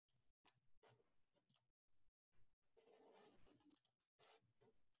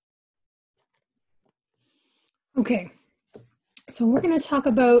Okay, so we're going to talk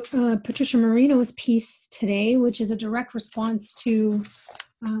about Patricia Marino's piece today, which is a direct response to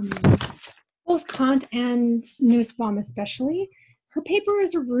both Kant and Nussbaum especially. Her paper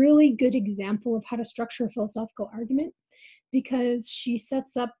is a really good example of how to structure a philosophical argument because she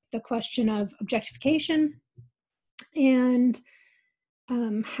sets up the question of objectification and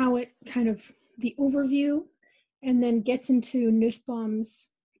how it kind of the overview, and then gets into Nussbaum's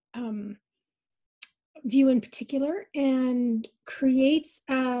view in particular and creates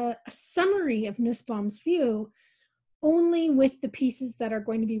a summary of Nussbaum's view only with the pieces that are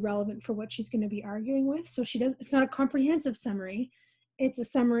going to be relevant for what she's going to be arguing with. So it's not a comprehensive summary. It's a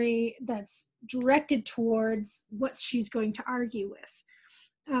summary that's directed towards what she's going to argue with.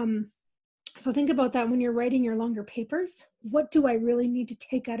 So think about that when you're writing your longer papers. What do I really need to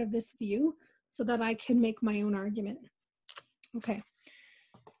take out of this view so that I can make my own argument? Okay.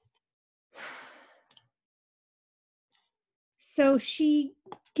 So she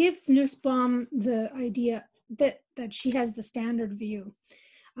gives Nussbaum the idea that she has the standard view.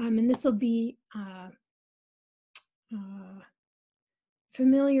 And this will be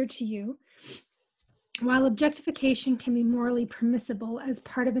familiar to you. While objectification can be morally permissible as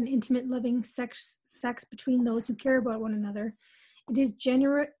part of an intimate loving sex between those who care about one another, it is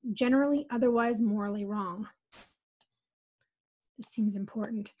generally otherwise morally wrong. This seems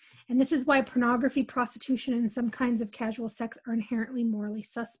important. And this is why pornography, prostitution, and some kinds of casual sex are inherently morally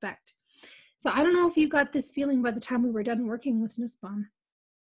suspect. So I don't know if you got this feeling by the time we were done working with Nussbaum,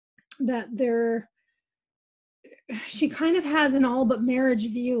 that she kind of has an all but marriage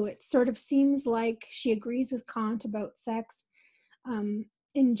view. It sort of seems like she agrees with Kant about sex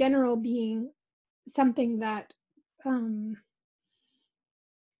in general being something that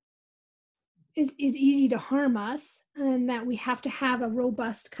is easy to harm us, and that we have to have a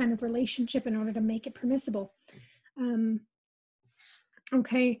robust kind of relationship in order to make it permissible.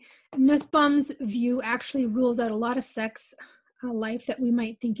 Okay, Nussbaum's view actually rules out a lot of sex life that we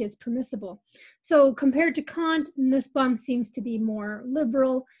might think is permissible. So compared to Kant, Nussbaum seems to be more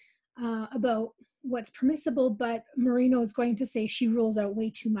liberal about what's permissible, but Marino is going to say she rules out way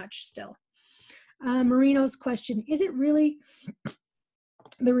too much still. Marino's question, is it really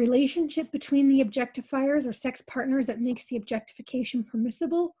the relationship between the objectifiers or sex partners that makes the objectification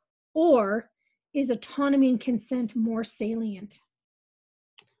permissible, or is autonomy and consent more salient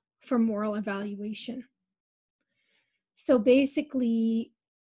for moral evaluation? So basically,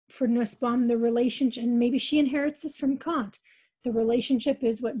 for Nussbaum, the relationship, and maybe she inherits this from Kant, the relationship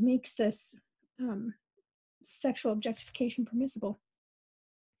is what makes this sexual objectification permissible.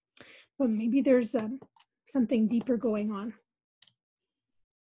 But maybe there's something deeper going on.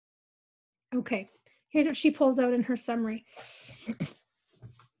 Okay, here's what she pulls out in her summary.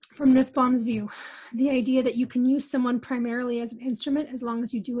 From Nussbaum's view, the idea that you can use someone primarily as an instrument as long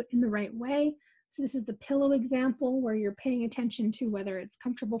as you do it in the right way. So this is the pillow example where you're paying attention to whether it's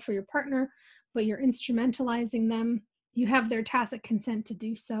comfortable for your partner, but you're instrumentalizing them. You have their tacit consent to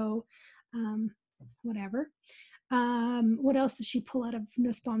do so, whatever. What else does she pull out of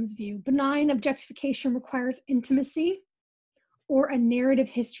Nussbaum's view? Benign objectification requires intimacy or a narrative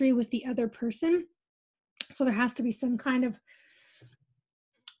history with the other person. So there has to be some kind of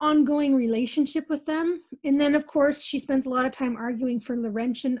ongoing relationship with them. And then, of course, she spends a lot of time arguing for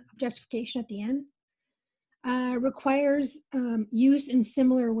Lorentzian objectification at the end. Requires use in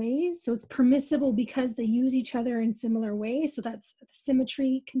similar ways. So it's permissible because they use each other in similar ways. So that's the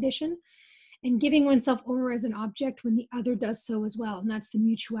symmetry condition. And giving oneself over as an object when the other does so as well. And that's the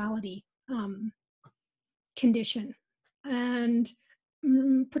mutuality condition. And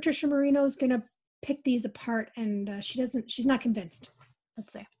Patricia Marino is going to pick these apart, and she's not convinced,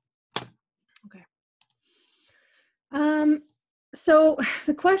 let's say. Okay. So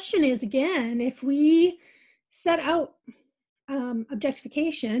the question is, again, if we set out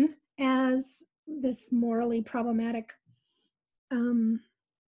objectification as this morally problematic thing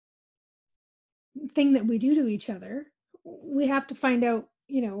that we do to each other, we have to find out,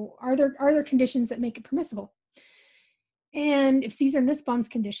 are there conditions that make it permissible? And if these are Nussbaum's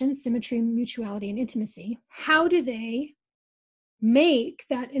conditions, symmetry, mutuality, and intimacy, how do they make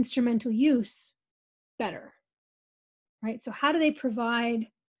that instrumental use better? Right? So how do they provide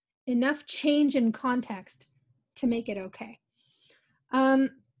enough change in context to make it okay? Her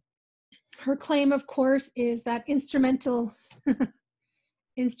claim, of course, is that instrumental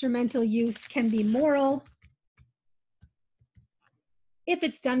use can be moral if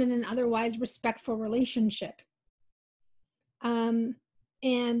it's done in an otherwise respectful relationship.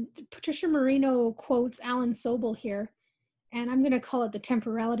 And Patricia Marino quotes Alan Sobel here, and I'm going to call it the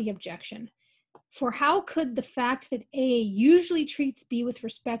temporality objection. For how could the fact that A usually treats B with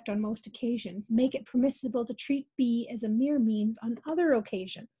respect on most occasions make it permissible to treat B as a mere means on other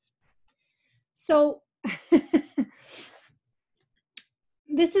occasions? So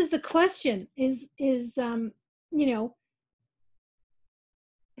this is the question, is you know,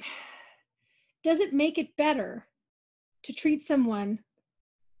 does it make it better to treat someone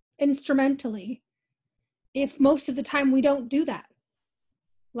instrumentally if most of the time we don't do that?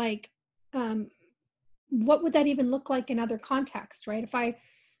 Like, what would that even look like in other contexts, right? If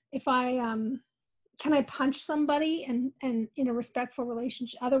I can I punch somebody and in a respectful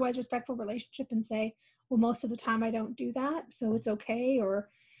relationship, otherwise respectful relationship, and say, well, most of the time I don't do that, so it's okay? Or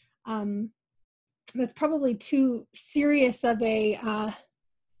that's probably too serious of an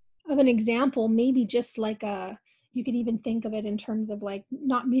example. Maybe just like you could even think of it in terms of like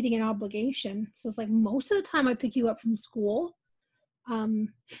not meeting an obligation. So it's like, most of the time I pick you up from school. I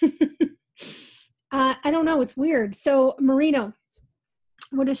don't know, it's weird. So Marino,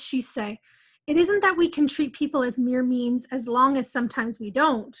 what does she say? It isn't that we can treat people as mere means as long as sometimes we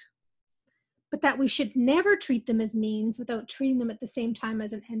don't, but that we should never treat them as means without treating them at the same time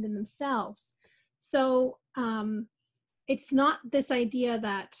as an end in themselves. So it's not this idea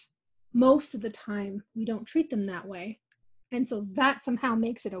that most of the time we don't treat them that way, and so that somehow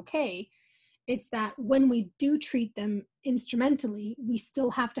makes it okay. It's that when we do treat them instrumentally, we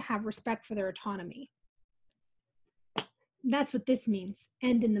still have to have respect for their autonomy. That's what this means,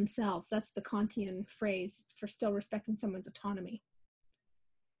 end in themselves. That's the Kantian phrase for still respecting someone's autonomy.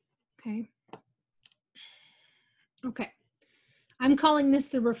 Okay. I'm calling this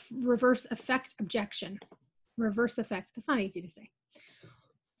the reverse effect objection. Reverse effect, that's not easy to say.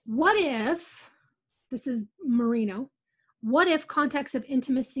 What if, this is Marino, what if contexts of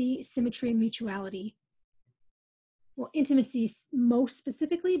intimacy, symmetry, and mutuality, well, intimacy most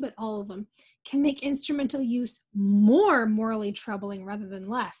specifically, but all of them, can make instrumental use more morally troubling rather than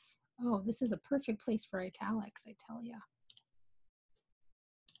less? Oh, this is a perfect place for italics, I tell you.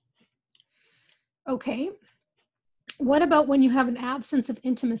 Okay. What about when you have an absence of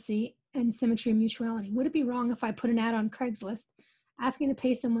intimacy and symmetry and mutuality? Would it be wrong if I put an ad on Craigslist asking to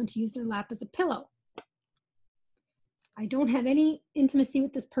pay someone to use their lap as a pillow? I don't have any intimacy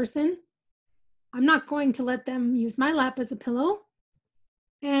with this person. I'm not going to let them use my lap as a pillow,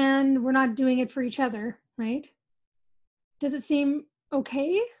 and we're not doing it for each other, right? Does it seem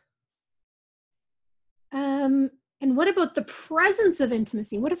okay? And what about the presence of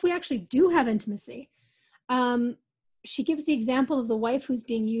intimacy? What if we actually do have intimacy? She gives the example of the wife who's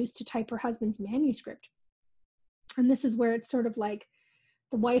being used to type her husband's manuscript. And this is where it's sort of like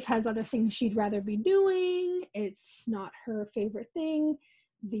the wife has other things she'd rather be doing. It's not her favorite thing.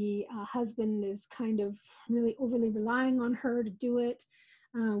 The husband is kind of really overly relying on her to do it,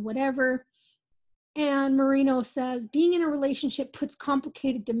 whatever. And Marino says, being in a relationship puts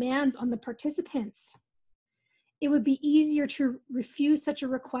complicated demands on the participants. It would be easier to refuse such a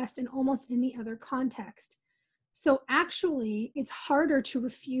request in almost any other context. So actually, it's harder to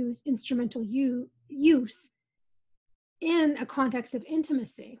refuse instrumental use in a context of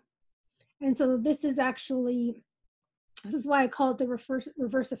intimacy. And so this is why I call it the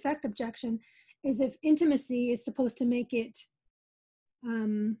reverse effect objection, is if intimacy is supposed to make it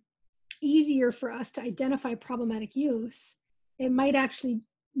easier for us to identify problematic use, it might actually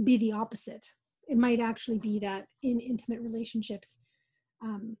be the opposite. It might actually be that in intimate relationships,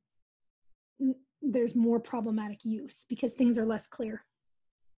 there's more problematic use because things are less clear.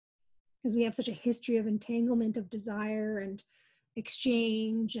 Because we have such a history of entanglement of desire and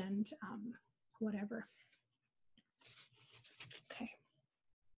exchange and whatever. Okay.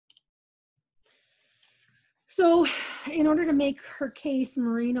 So in order to make her case,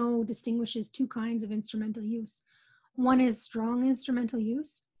 Marino distinguishes two kinds of instrumental use. One is strong instrumental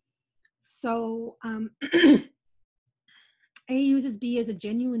use. So A uses B as a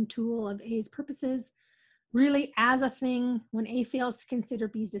genuine tool of A's purposes, really as a thing when A fails to consider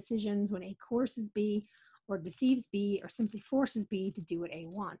B's decisions, when A coerces B or deceives B or simply forces B to do what A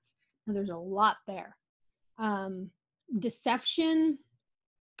wants. Now there's a lot there. Deception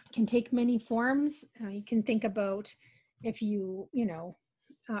can take many forms. You can think about if you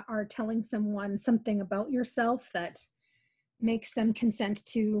are telling someone something about yourself that makes them consent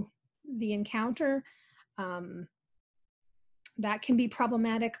to the encounter. That can be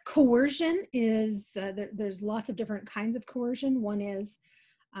problematic. Coercion is, there's lots of different kinds of coercion. One is,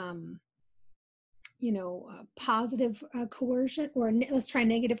 positive coercion, or let's try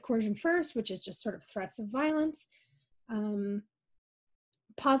negative coercion first, which is just sort of threats of violence.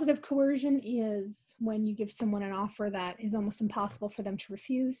 Positive coercion is when you give someone an offer that is almost impossible for them to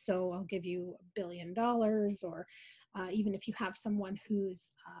refuse. So I'll give you $1 billion, or even if you have someone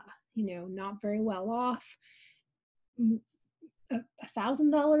who's, not very well off,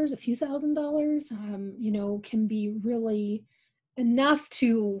 $1,000, a few $1,000s, can be really enough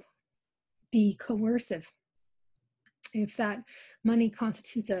to be coercive if that money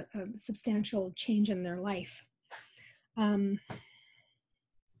constitutes a substantial change in their life.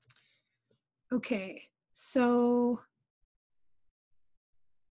 Okay, so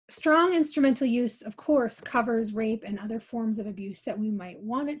strong instrumental use, of course, covers rape and other forms of abuse that we might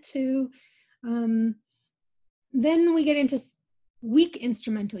want it to. Then we get into weak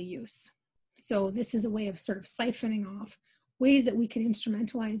instrumental use. So this is a way of sort of siphoning off ways that we can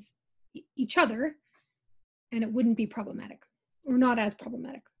instrumentalize each other, and it wouldn't be problematic, or not as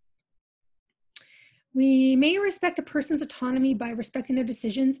problematic. We may respect a person's autonomy by respecting their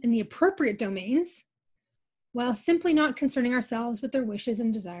decisions in the appropriate domains, while simply not concerning ourselves with their wishes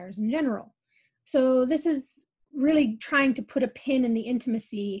and desires in general. So this is really trying to put a pin in the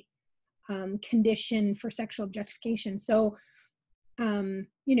intimacy condition for sexual objectification. So,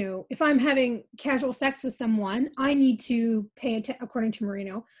 if I'm having casual sex with someone, I need to according to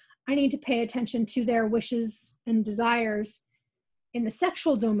Marino, I need to pay attention to their wishes and desires in the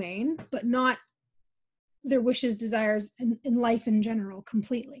sexual domain, but not their wishes, desires in life in general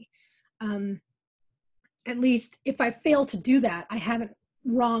completely. At least if I fail to do that, I haven't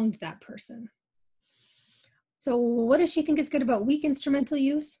wronged that person. So what does she think is good about weak instrumental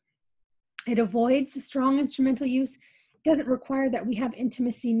use? It avoids strong instrumental use. It doesn't require that we have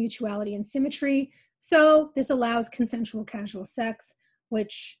intimacy, mutuality, and symmetry. So this allows consensual casual sex,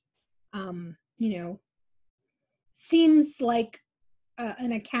 which, seems like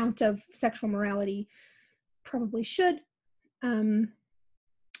an account of sexual morality probably should.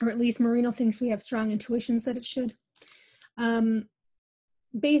 Or at least Marino thinks we have strong intuitions that it should.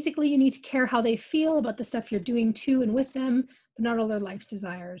 Basically, you need to care how they feel about the stuff you're doing to and with them, but not all their life's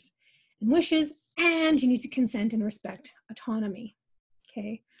desires and wishes, and you need to consent and respect autonomy,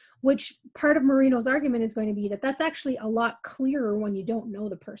 okay? Which part of Marino's argument is going to be that that's actually a lot clearer when you don't know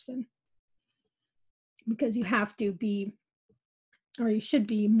the person, because you have to be, or you should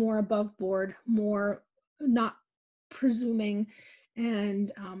be more above board, more not presuming,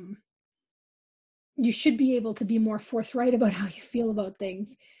 and you should be able to be more forthright about how you feel about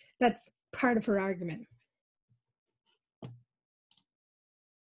things. That's part of her argument.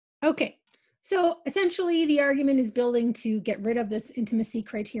 Okay, so essentially the argument is building to get rid of this intimacy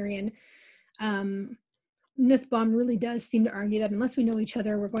criterion. Nussbaum really does seem to argue that unless we know each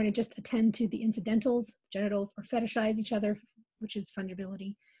other, we're going to just attend to the incidentals, genitals, or fetishize each other, which is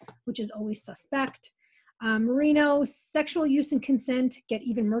fungibility, which is always suspect. Marino, sexual use and consent get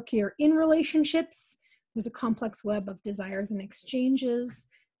even murkier in relationships. There's a complex web of desires and exchanges.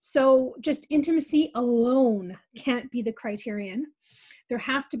 So just intimacy alone can't be the criterion. There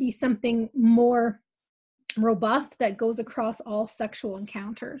has to be something more robust that goes across all sexual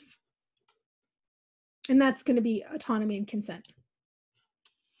encounters. And that's going to be autonomy and consent.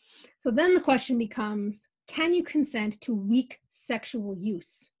 So then the question becomes, can you consent to weak sexual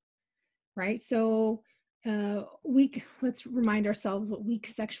use? Right? So let's remind ourselves what weak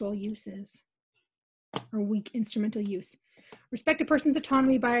sexual use is, or weak instrumental use. Respect a person's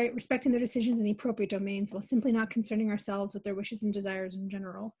autonomy by respecting their decisions in the appropriate domains while simply not concerning ourselves with their wishes and desires in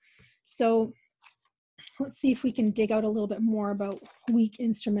general. So let's see if we can dig out a little bit more about weak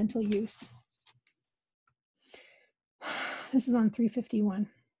instrumental use. This is on 351.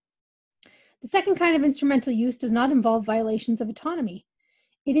 The second kind of instrumental use does not involve violations of autonomy.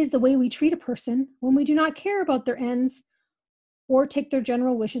 It is the way we treat a person when we do not care about their ends or take their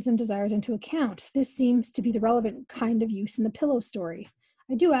general wishes and desires into account. This seems to be the relevant kind of use in the pillow story.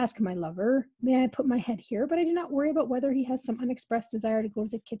 I do ask my lover, may I put my head here, but I do not worry about whether he has some unexpressed desire to go to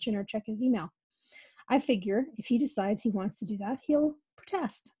the kitchen or check his email. I figure if he decides he wants to do that, he'll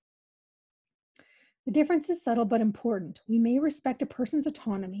protest. The difference is subtle but important. We may respect a person's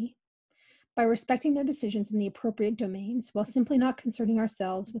autonomy by respecting their decisions in the appropriate domains while simply not concerning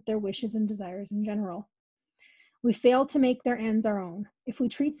ourselves with their wishes and desires in general. We fail to make their ends our own. If we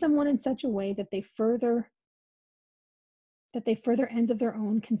treat someone in such a way that they further ends of their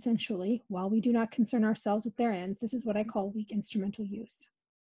own consensually, while we do not concern ourselves with their ends, this is what I call weak instrumental use.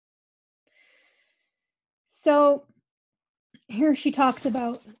 So here she talks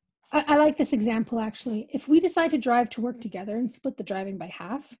about, I like this example actually. If we decide to drive to work together and split the driving by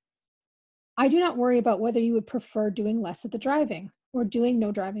half, I do not worry about whether you would prefer doing less of the driving or doing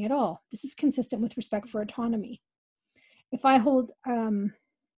no driving at all. This is consistent with respect for autonomy. If I hold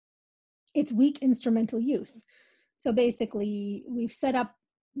it's weak instrumental use. So basically, we've set up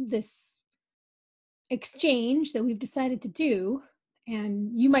this exchange that we've decided to do,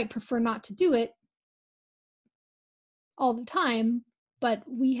 and you might prefer not to do it all the time, but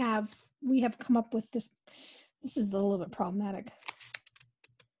we have come up with this. This is a little bit problematic.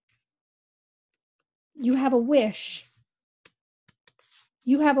 You have a wish.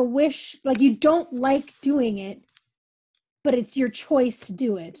 You have a wish, like you don't like doing it, but it's your choice to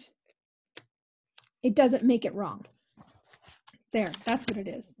do it. It doesn't make it wrong. There, that's what it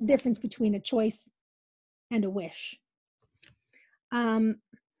is. The difference between a choice and a wish.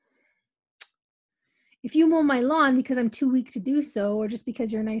 If you mow my lawn because I'm too weak to do so, or just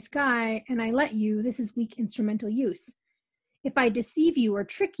because you're a nice guy and I let you, this is weak instrumental use. If I deceive you or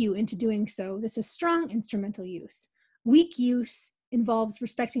trick you into doing so, this is strong instrumental use. Weak use involves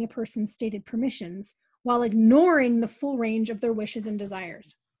respecting a person's stated permissions while ignoring the full range of their wishes and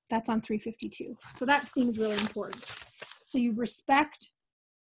desires. That's on 352. So that seems really important. So you respect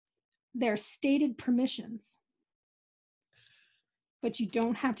their stated permissions, but you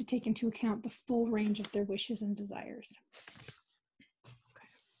don't have to take into account the full range of their wishes and desires.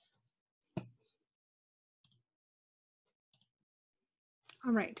 Okay.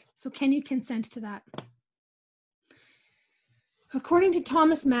 All right, so can you consent to that? According to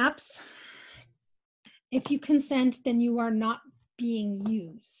Thomas Maps, if you consent, then you are not being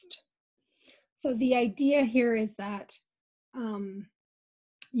used. So the idea here is that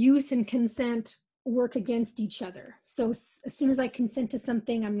use and consent work against each other. So as soon as I consent to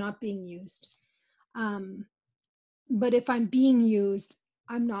something, I'm not being used. But if I'm being used,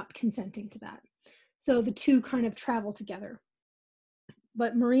 I'm not consenting to that. So the two kind of travel together.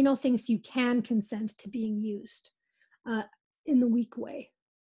 But Marino thinks you can consent to being used in the weak way,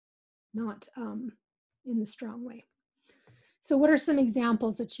 not in the strong way. So what are some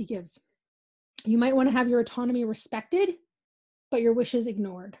examples that she gives? You might want to have your autonomy respected, but your wishes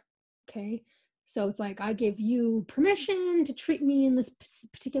ignored, okay? So it's like, I give you permission to treat me in this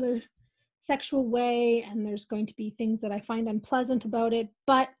particular sexual way, and there's going to be things that I find unpleasant about it,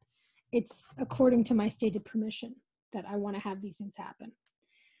 but it's according to my stated permission that I want to have these things happen.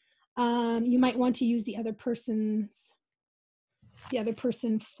 You might want to use the other person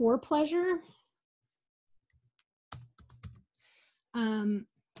for pleasure.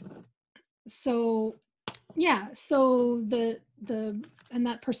 So yeah, so and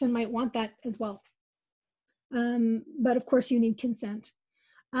that person might want that as well. But of course you need consent.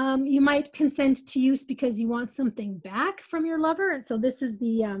 You might consent to use because you want something back from your lover. And so this is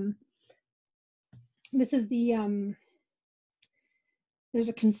the there's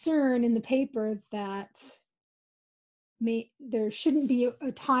a concern in the paper that there shouldn't be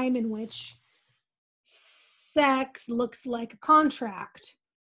a time in which sex looks like a contract.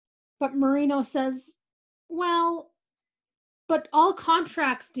 But Marino says, well, but all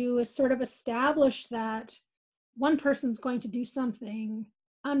contracts do is sort of establish that one person's going to do something,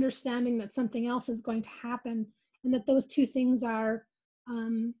 understanding that something else is going to happen, and that those two things are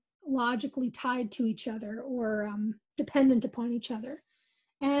logically tied to each other or dependent upon each other.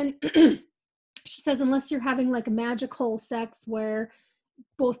 And she says, unless you're having like a magical sex where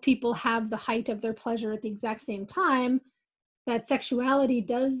both people have the height of their pleasure at the exact same time, that sexuality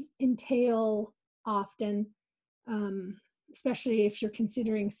does entail often, especially if you're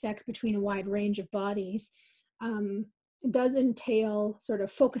considering sex between a wide range of bodies, it does entail sort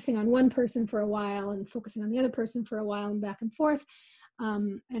of focusing on one person for a while and focusing on the other person for a while and back and forth.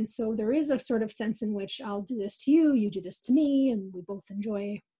 And so there is a sort of sense in which I'll do this to you, you do this to me, and we both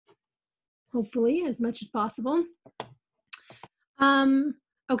enjoy, hopefully, as much as possible.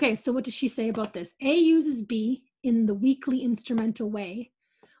 Okay, so what does she say about this? A uses B in the weakly instrumental way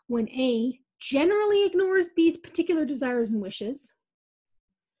when A generally ignores B's particular desires and wishes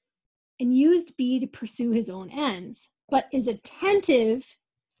and used B to pursue his own ends, but is attentive.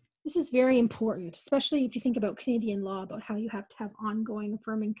 This is very important, especially if you think about Canadian law, about how you have to have ongoing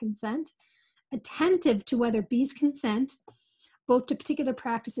affirming consent, attentive to whether B's consent, both to particular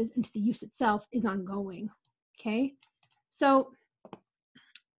practices and to the use itself, is ongoing, okay? So,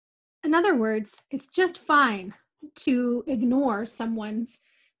 in other words, it's just fine to ignore someone's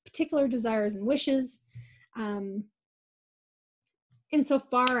particular desires and wishes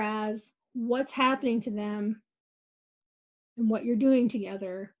insofar as what's happening to them and what you're doing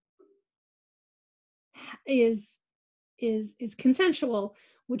together is consensual,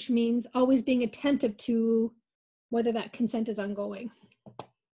 which means always being attentive to whether that consent is ongoing.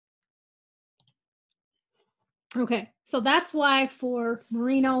 Okay, so that's why for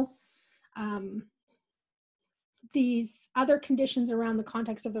Marino, these other conditions around the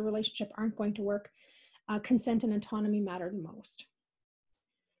context of the relationship aren't going to work, consent and autonomy matter the most.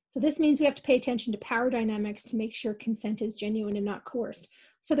 So this means we have to pay attention to power dynamics to make sure consent is genuine and not coerced.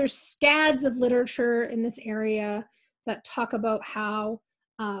 So there's scads of literature in this area that talk about how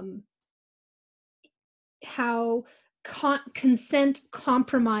consent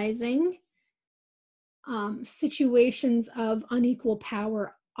compromising situations of unequal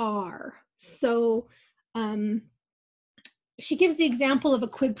power are. So she gives the example of a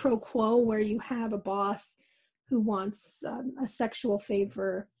quid pro quo where you have a boss who wants a sexual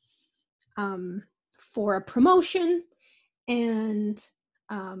favor for a promotion, and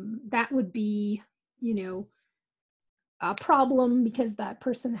that would be, you know, a problem because that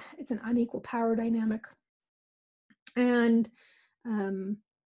person, it's an unequal power dynamic. And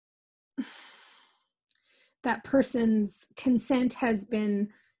that person's consent has been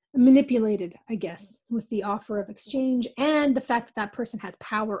manipulated, I guess, with the offer of exchange and the fact that that person has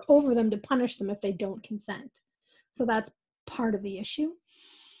power over them to punish them if they don't consent. So that's part of the issue.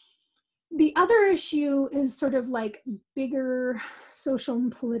 The other issue is sort of like bigger social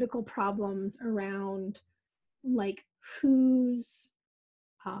and political problems around like whose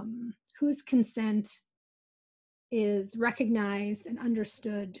consent is recognized and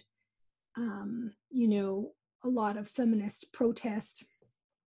understood. You know, a lot of feminist protest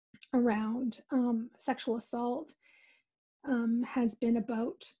around sexual assault has been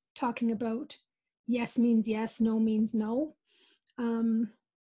about talking about yes means yes, no means no,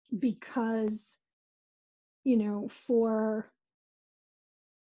 because, you know,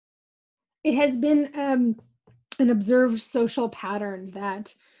 it has been an observed social pattern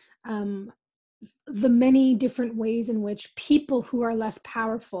that the many different ways in which people who are less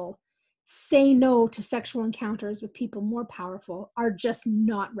powerful say no to sexual encounters with people more powerful are just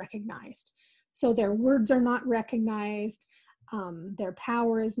not recognized. So their words are not recognized, their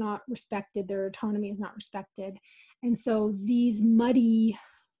power is not respected, their autonomy is not respected. And so these muddy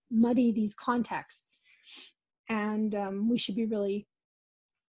these contexts. And we should be really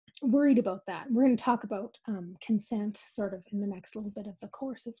worried about that. We're going to talk about consent sort of in the next little bit of the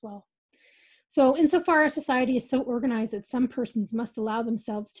course as well. So insofar as society is so organized that some persons must allow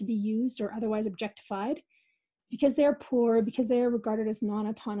themselves to be used or otherwise objectified because they are poor, because they are regarded as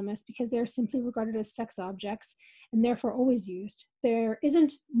non-autonomous, because they are simply regarded as sex objects and therefore always used, there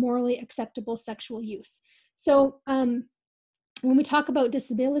isn't morally acceptable sexual use. So when we talk about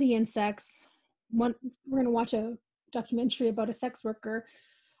disability in sex, we're going to watch a documentary about a sex worker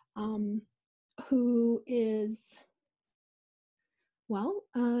who is, well,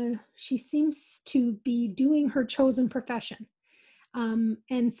 she seems to be doing her chosen profession.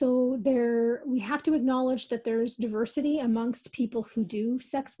 And so we have to acknowledge that there's diversity amongst people who do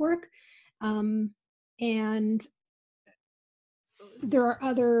sex work. And there are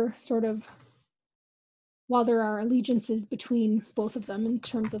other sort of, while there are allegiances between both of them in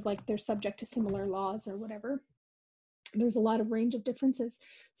terms of like they're subject to similar laws or whatever, there's a lot of range of differences.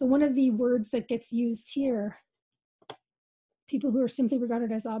 So one of the words that gets used here, people who are simply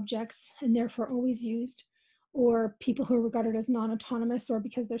regarded as objects and therefore always used, or people who are regarded as non-autonomous or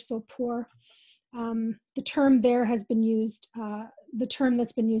because they're so poor. The term there has been used, the term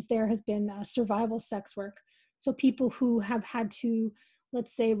that's been used there has been survival sex work. So people who have had to,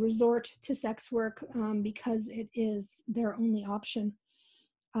 let's say, resort to sex work because it is their only option.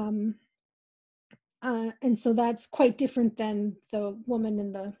 And so that's quite different than the woman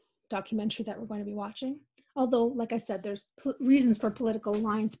in the documentary that we're going to be watching. Although, like I said, there's reasons for political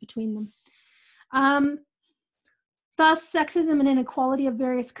alliance between them. Thus, sexism and inequality of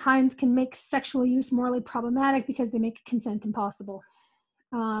various kinds can make sexual use morally problematic because they make consent impossible.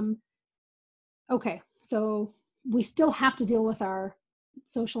 Okay, so we still have to deal with our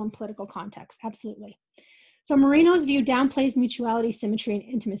social and political context, absolutely. So Marino's view downplays mutuality, symmetry, and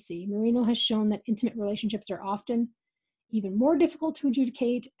intimacy. Marino has shown that intimate relationships are often even more difficult to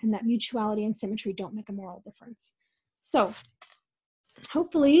adjudicate and that mutuality and symmetry don't make a moral difference. So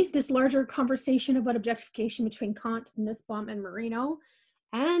hopefully this larger conversation about objectification between Kant, Nussbaum, and Marino,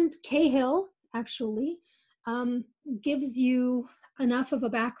 and Cahill actually gives you enough of a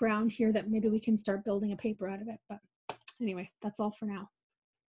background here that maybe we can start building a paper out of it. But anyway, that's all for now.